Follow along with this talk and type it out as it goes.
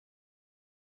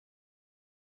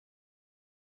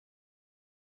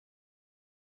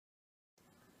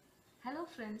Hello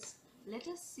friends, let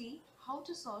us see how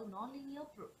to solve nonlinear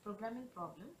programming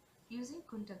problem using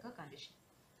Kuhn condition.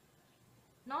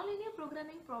 Nonlinear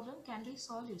programming problem can be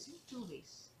solved using two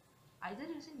ways, either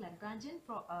using Lagrangian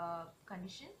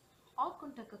condition or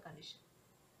Kuhn condition.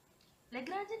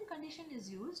 Lagrangian condition is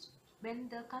used when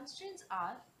the constraints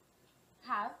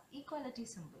have equality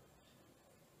symbol.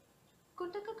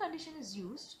 Kuhn condition is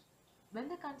used when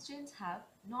the constraints have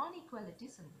non-equality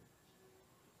symbol.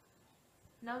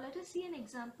 Now let us see an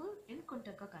example in Kuhn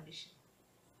condition.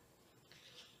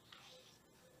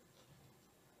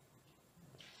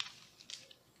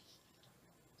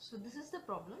 So this is the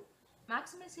problem.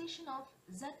 Maximization of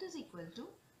z is equal to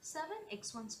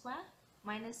 7x1 square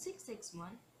minus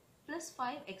 6x1 plus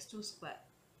 5x2 square.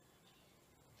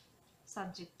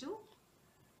 Subject to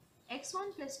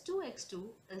x1 plus 2x2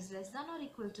 is less than or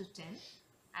equal to 10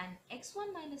 and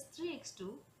x1 minus 3x2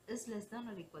 is less than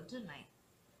or equal to 9,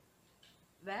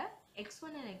 where x1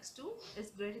 and x2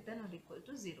 is greater than or equal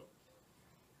to 0.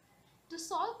 To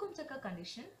solve Kuhn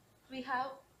condition, we have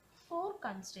four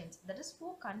constraints, that is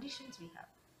four conditions we have.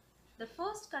 The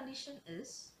first condition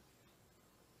is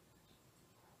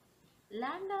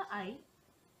lambda I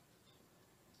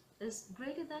is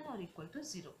greater than or equal to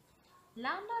 0.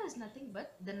 Lambda is nothing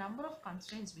but the number of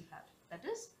constraints we have, that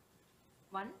is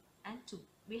 1 and 2.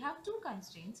 We have two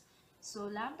constraints, so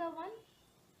lambda 1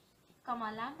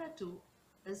 comma lambda 2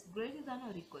 is greater than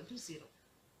or equal to 0.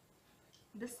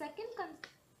 The second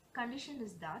condition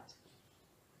is that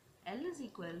L is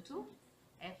equal to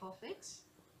f of x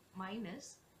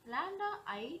minus lambda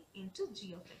I into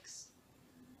g of x.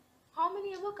 How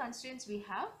many ever constraints we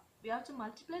have to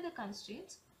multiply the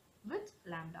constraints with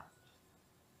lambda.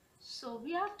 So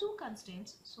we have two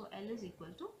constraints, so L is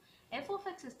equal to f of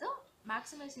x is the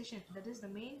maximization, that is the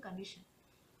main condition.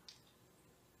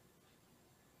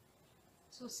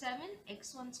 So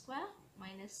 7x1 square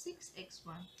minus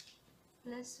 6x1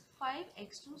 plus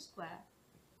 5x2 square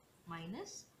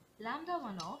minus lambda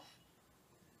 1 of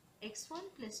x1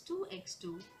 plus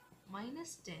 2x2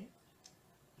 minus 10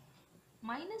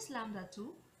 minus lambda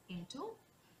 2 into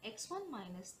x1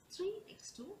 minus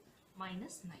 3x2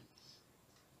 minus 9.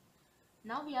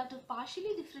 Now we have to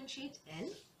partially differentiate L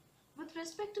with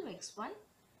respect to x1,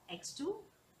 x2,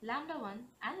 lambda 1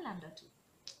 and lambda 2.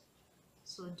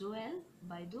 So dou L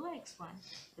by dou x1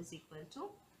 is equal to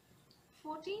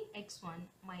 14x1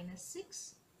 minus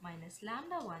 6 minus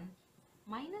lambda 1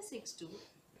 minus x2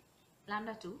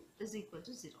 lambda 2 is equal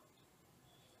to 0.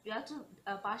 We have to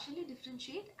partially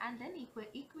differentiate and then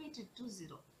equate it to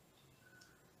 0.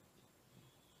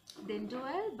 Then dou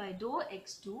L by dou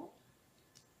x2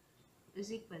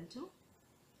 is equal to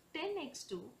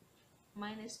 10x2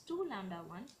 minus 2 lambda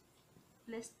 1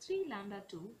 plus 3 lambda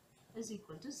 2 is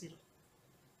equal to 0.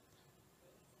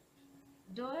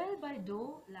 Dou L by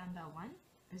dou lambda 1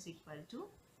 is equal to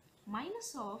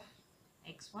minus of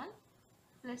x1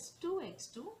 plus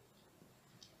 2x2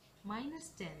 minus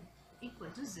 10 equal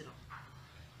to 0.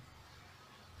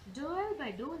 Dou L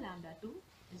by dou lambda 2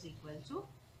 is equal to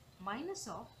minus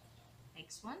of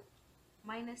x1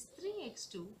 minus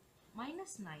 3x2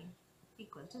 minus 9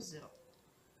 equal to 0.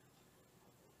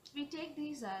 We take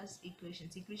these as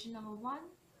equations. Equation number 1,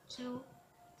 2,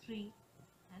 3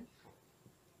 and 4.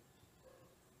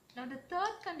 Now the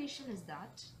third condition is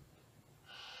that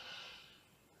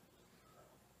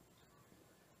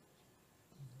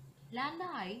lambda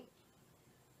I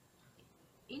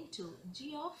into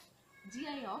gi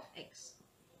of x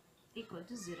equal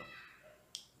to 0.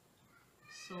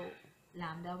 So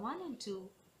lambda 1 into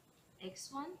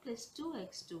x1 plus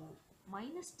 2x2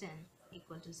 minus 10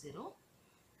 equal to 0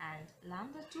 and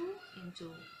lambda 2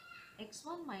 into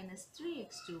x1 minus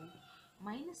 3x2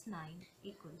 minus 9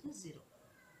 equal to 0.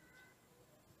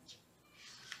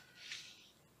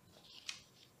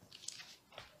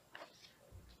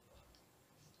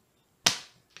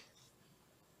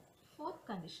 Fourth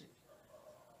condition,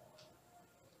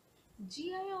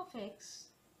 gi of x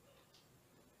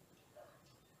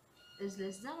is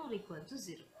less than or equal to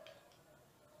 0.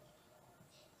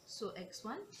 So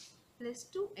x1 plus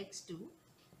 2x2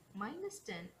 minus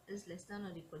 10 is less than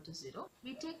or equal to 0.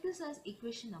 We take this as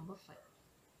equation number 5.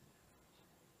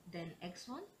 Then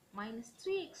x1 minus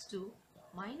 3x2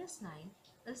 minus 9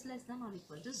 is less than or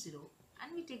equal to 0,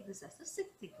 and we take this as the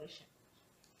sixth equation.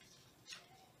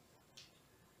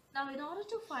 Now in order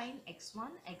to find x1,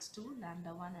 x2,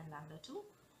 lambda 1 and lambda 2,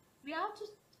 we have to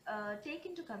take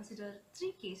into consider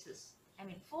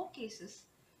four cases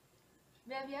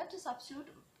where we have to substitute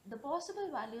the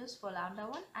possible values for lambda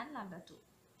 1 and lambda 2.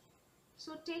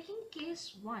 So taking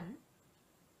case 1,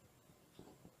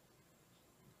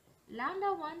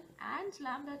 lambda 1 and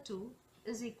lambda 2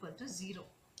 is equal to 0.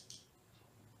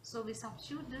 So we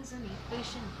substitute this in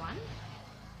equation 1.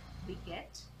 We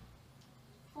get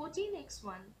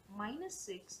 14x1 minus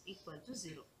 6 equal to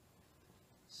 0.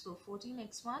 So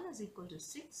 14x1 is equal to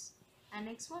 6 and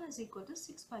x1 is equal to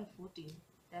 6 by 14.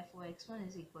 Therefore x1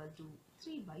 is equal to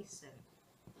 3 by 7.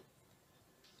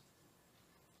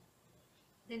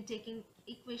 Then taking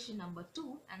equation number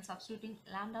 2 and substituting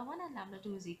lambda 1 and lambda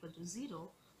 2 is equal to 0,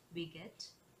 we get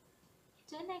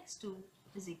 10x2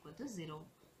 is equal to 0.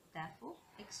 Therefore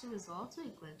x2 is also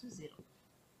equal to 0.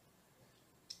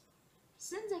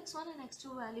 Since x1 and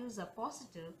x2 values are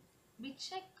positive, we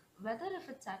check whether if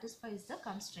it satisfies the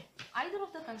constraint. Either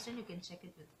of the constraint you can check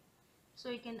it with. So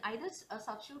you can either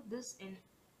substitute this in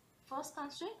first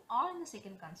constraint or in the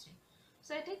second constraint.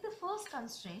 So I take the first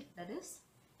constraint, that is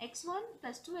x1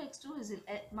 plus 2x2 is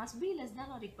must be less than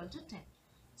or equal to 10.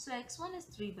 So x1 is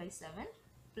 3 by 7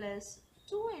 plus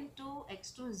 2 into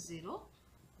x2 is 0.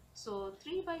 So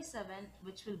 3 by 7,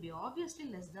 which will be obviously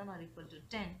less than or equal to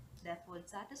 10. Therefore it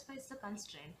satisfies the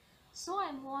constraint. So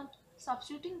I want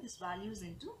substituting these values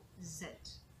into z.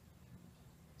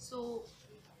 So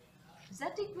z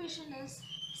equation is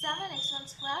 7x1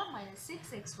 square minus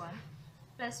 6x1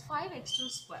 plus 5x2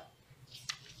 square.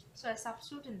 So I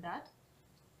substitute in that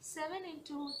 7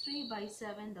 into 3 by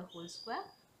 7 the whole square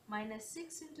minus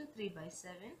 6 into 3 by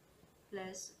 7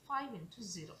 plus 5 into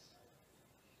 0.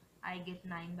 I get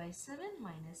 9 by 7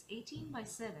 minus 18 by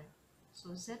 7.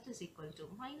 So z is equal to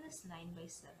minus 9 by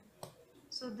 7.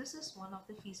 So this is one of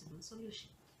the feasible solution.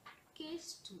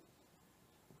 Case 2.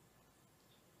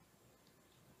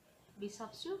 We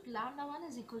substitute lambda 1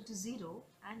 is equal to 0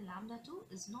 and lambda 2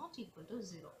 is not equal to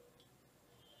 0.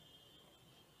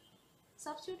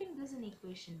 Substituting this in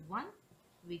equation 1,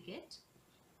 we get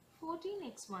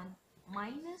 14x1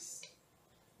 minus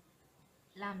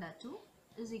lambda 2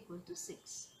 is equal to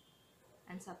 6.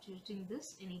 And substituting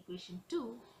this in equation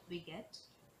 2, we get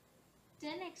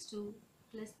 10x2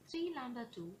 plus 3 lambda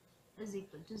 2 is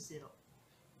equal to 0.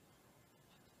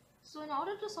 So in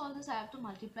order to solve this, I have to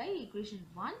multiply equation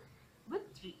 1 with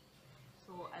 3.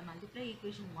 So I multiply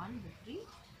equation 1 with 3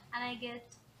 and I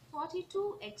get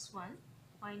 42x1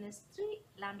 minus 3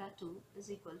 lambda 2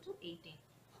 is equal to 18.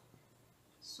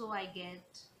 So I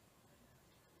get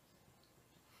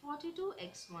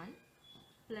 42x1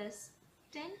 plus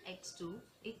 10x2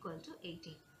 equal to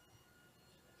 18.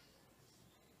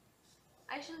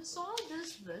 I shall solve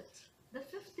this with the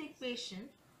fifth equation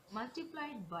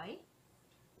multiplied by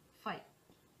 5.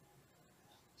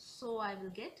 So I will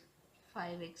get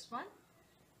 5x1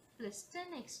 plus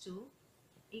 10x2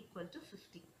 equal to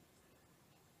 50.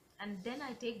 And then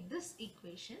I take this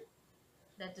equation,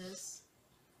 that is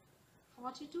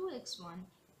 42x1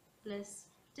 plus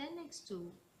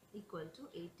 10x2 equal to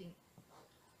 18.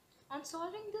 On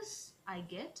solving this, I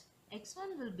get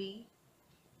x1 will be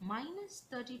minus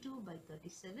 32 by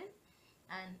 37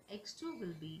 and x2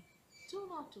 will be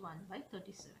 201 by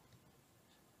 37.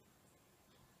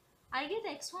 I get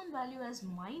x1 value as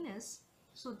minus,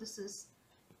 so this is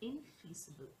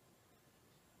infeasible.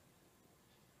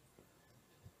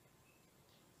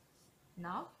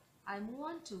 Now I move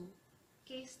on to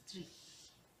case 3.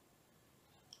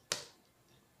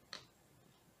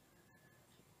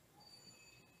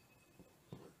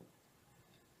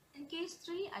 In case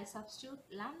 3, I substitute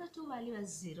lambda 2 value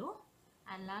as 0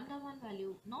 and lambda 1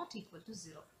 value not equal to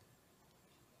 0.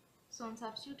 So on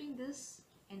substituting this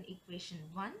in equation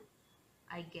 1,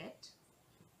 I get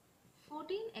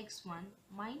 14x1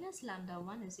 minus lambda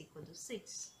 1 is equal to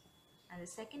 6. And the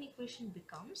second equation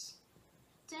becomes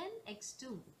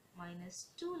 10x2 minus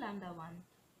 2 lambda 1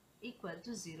 equal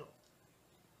to 0.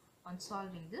 On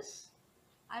solving this,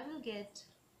 I will get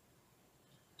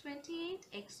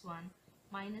 28x1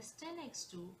 minus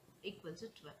 10x2 equal to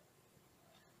 12.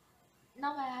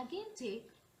 Now I again take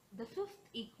the fifth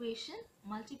equation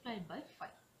multiplied by 5.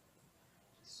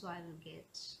 So I will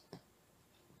get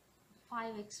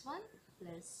 5x1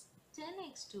 plus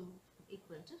 10x2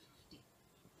 equal to 50.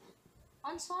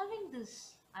 On solving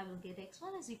this, I will get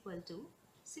x1 is equal to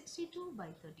 62 by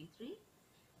 33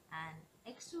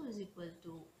 and x2 is equal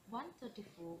to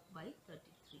 134 by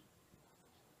 33.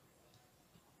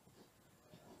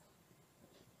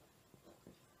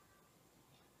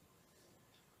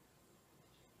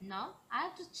 Now I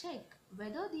have to check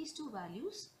whether these two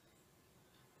values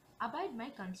abide my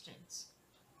constraints.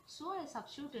 So I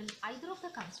substitute in either of the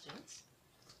constraints.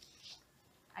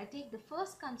 I take the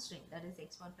first constraint, that is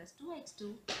x1 plus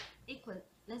 2x2 equal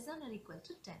less than or equal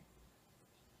to 10.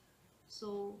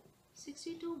 So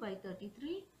 62 by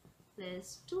 33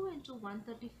 plus 2 into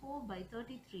 134 by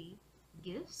 33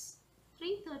 gives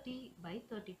 330 by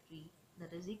 33,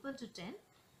 that is equal to 10.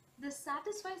 This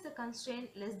satisfies the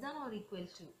constraint less than or equal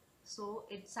to. So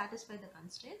it satisfies the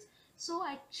constraints. So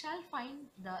I shall find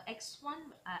the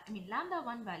x1, lambda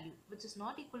 1 value, which is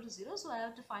not equal to 0. So I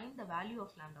have to find the value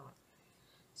of lambda 1.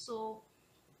 So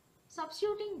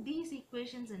substituting these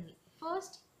equations in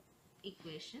first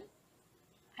equation,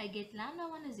 I get lambda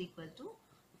 1 is equal to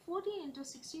 14 into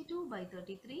 62 by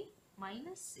 33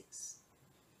 minus 6.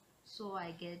 So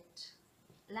I get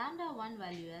lambda 1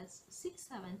 value as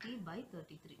 670 by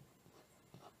 33.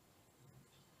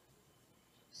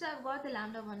 So I've got the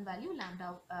lambda 1 value,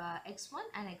 lambda x1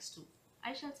 and x2.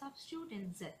 I shall substitute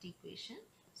in z equation.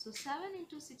 So 7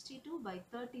 into 62 by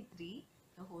 33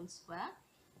 the whole square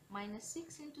minus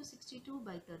 6 into 62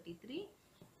 by 33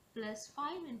 plus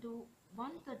 5 into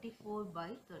 134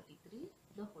 by 33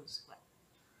 the whole square.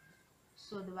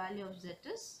 So the value of z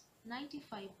is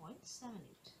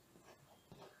 95.78.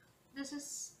 This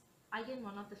is again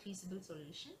one of the feasible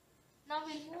solution. Now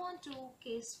we'll move on to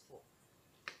case 4.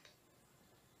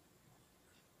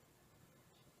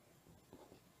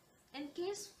 In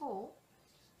case 4,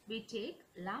 we take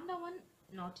lambda 1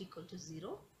 not equal to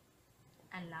 0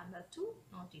 and lambda 2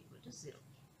 not equal to 0.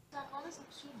 So I'm going to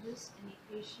substitute this in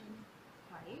equation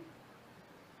 5.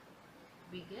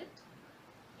 We get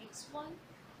x1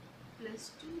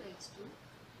 plus 2x2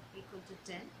 equal to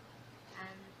 10,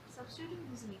 and substituting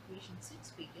this in equation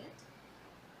 6 we get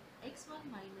x1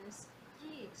 minus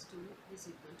 3x2 is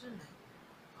equal to 9.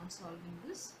 On solving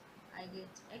this, I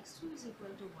get x2 is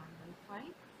equal to 1 by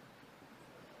 5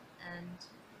 and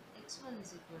x1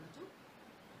 is equal to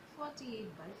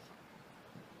 48 by 5.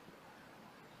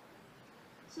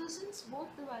 So since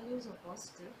both the values are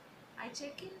positive, I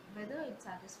check in whether it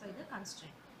satisfies the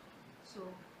constraint.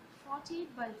 So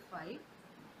 48 by 5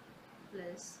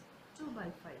 plus 2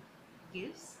 by 5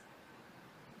 gives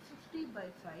 50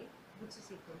 by 5, which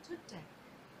is equal to 10.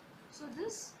 So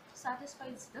this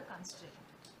satisfies the constraint.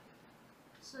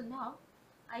 So now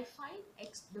I find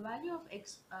the value of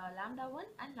lambda 1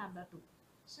 and lambda 2,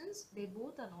 since they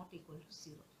both are not equal to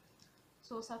 0.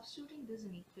 So substituting this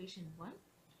in equation 1,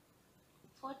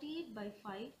 48 by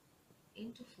 5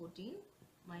 into 14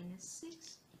 minus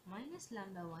 6 minus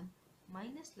lambda 1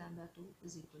 minus lambda 2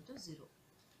 is equal to 0.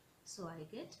 So I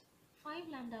get 5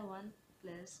 lambda 1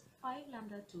 plus 5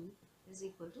 lambda 2 is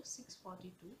equal to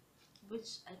 642,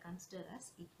 which I consider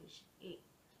as equation A.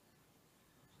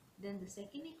 Then the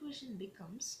second equation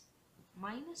becomes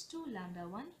minus 2 lambda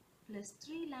 1 plus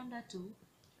 3 lambda 2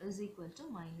 is equal to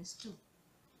minus 2.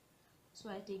 So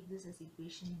I take this as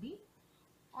equation B.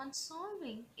 On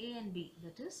solving A and B,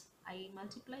 that is, I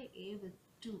multiply A with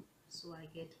 2. So I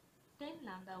get 10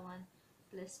 lambda 1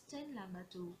 plus 10 lambda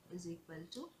 2 is equal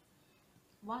to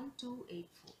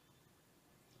 1284.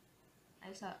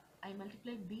 I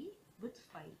multiply B with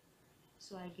 5.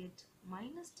 So I get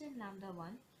minus 10 lambda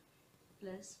 1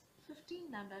 plus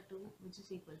 15 lambda 2, which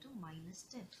is equal to minus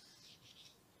 10.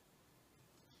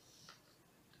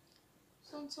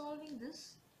 So in solving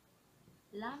this,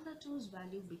 lambda 2's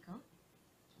value become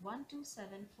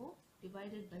 1274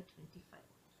 divided by 25,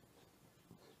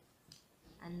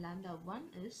 and lambda 1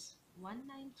 is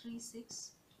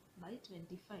 1936 by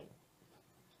 25.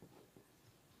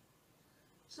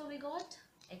 So we got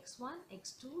x1,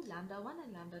 x2, lambda 1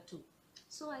 and lambda 2.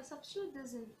 So I substitute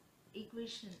this in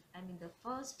equation, the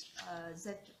first z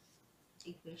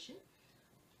equation.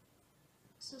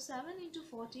 So 7 into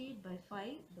 48 by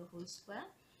 5 the whole square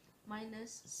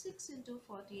minus 6 into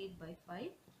 48 by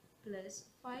 5 plus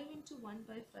 5 into 1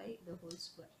 by 5 the whole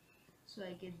square. So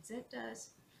I get z as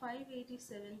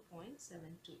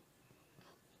 587.72.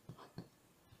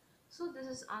 So this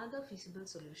is another feasible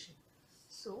solution.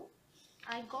 So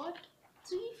I got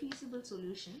 3 feasible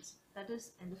solutions. That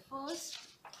is, in the first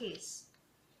case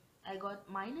I got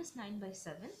minus 9 by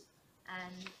 7,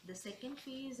 and the second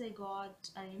phase I got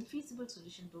an infeasible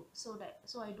solution too. So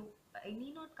I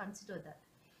need not consider that.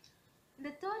 In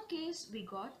the third case we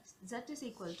got z is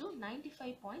equal to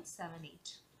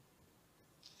 95.78,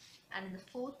 and in the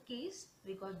fourth case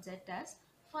we got z as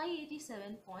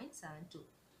 587.72.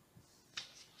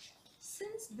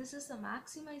 Since this is a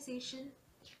maximization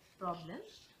problem,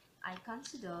 I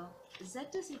consider z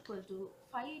is equal to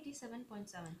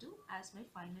 587.72 as my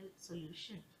final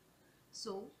solution.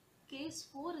 So case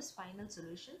 4 is final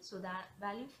solution. So that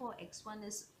value for x1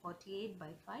 is 48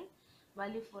 by 5,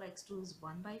 value for x2 is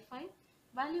 1 by 5,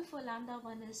 value for lambda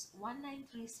 1 is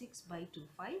 1936 by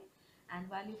 25, and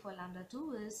value for lambda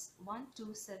 2 is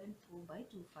 1274 by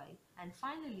 25, and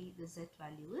finally the z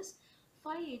value is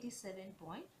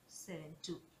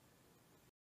 587.72.